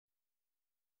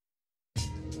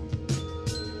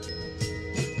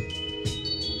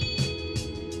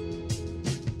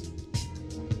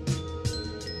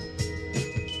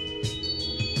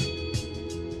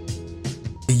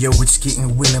Yo, it's getting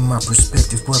real in my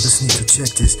perspective. Brothers need to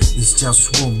check this. It's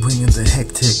JustWar bringing the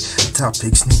hectic.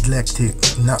 Topics neglected,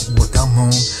 not what I'm on.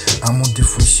 I'm on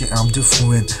different shit, I'm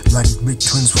different. Like big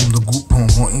twins from the group home,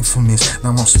 more infamous.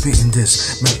 Now I'm spitting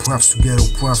this. Man, props to ghetto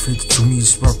profit. To me,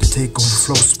 it's about to take over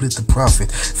flow, split the profit.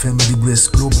 Family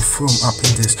bliss, Globalfirm up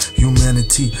in this.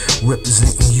 Humanity,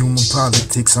 representing human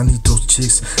politics. I need those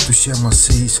chicks to share my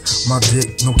seeds. My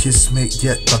dick, no kiss mate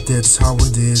yet, but that's how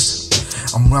it is.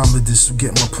 I'm rhyming this to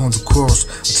get my point across.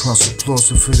 I trust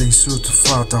applause if it ain't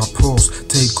certified, I pause.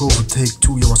 Take over, take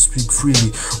two, yo, I speak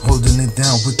freely. Holding it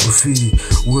down with graffiti.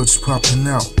 Words popping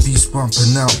out, beats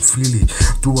bumping out freely.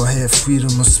 Do I have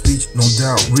freedom of speech? No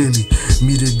doubt, really.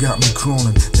 Media got me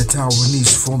crawling, the tower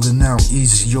needs falling out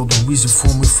easy. Yo, the reason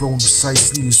for me flowing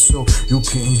precisely is so you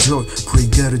can enjoy.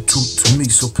 Pray gratitude to me,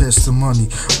 so pass the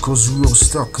money. Cause we all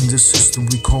stuck in this system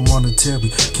we call monetary.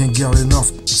 Can't get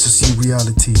enough to see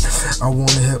reality. I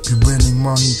wanna help you bringing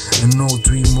money and no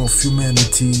dream of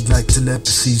humanity. Like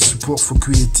telepathy, support for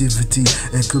creativity,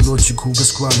 ecological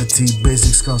best quality,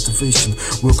 basics cultivation,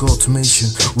 work automation,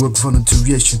 work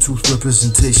volunteeration, truth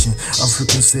representation.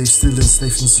 African slaves still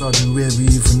enslaved in Saudi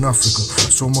Arabia, even Africa.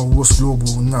 So my work's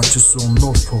global, not just on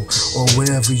North Pole or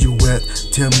wherever you at.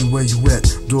 Tell me where you at.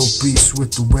 Dope beats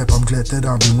with the web. I'm glad that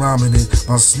I've been rhyming it.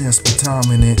 My snares be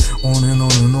timing it. On and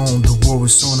on and on. The war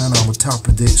is on and I'm on top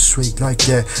of it. Straight like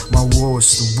that. My war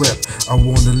is the rep. I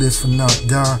wanna live and not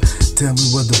die. Tell me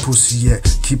where the pussy at.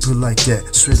 Keep it like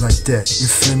that. Straight like that. You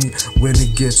feel me? When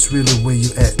it gets really where you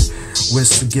at.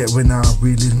 Where's to get when I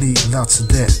really need lots of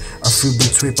that. I feel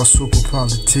betrayed by so-called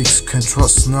politics. Can't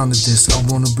trust none of this. I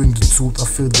wanna bring the truth. I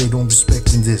feel they don't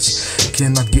respecting this.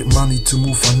 Cannot get money to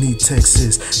move. I need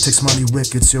taxes. Text money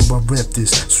records. Yo, I rap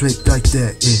this. Straight like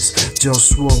that is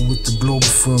JustWar with the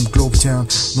Globalfirm, Globetown.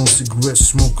 No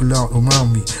cigarettes, smoke loud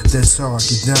around me. That's how I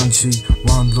get down, G.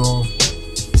 One love.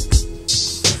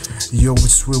 Yo,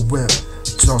 it's real rap.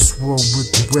 JustWar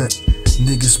with the rap.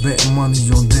 Niggas betting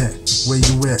money on that. Where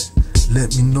you at?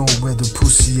 Let me know where the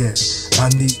pussy at. I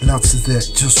need lots of that.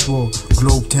 JustWar,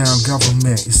 Globetown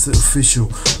government. It's the official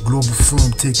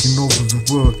Globalfirm taking over the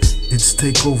world. It's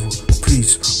Takeover.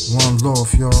 Peace. One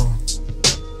love, y'all.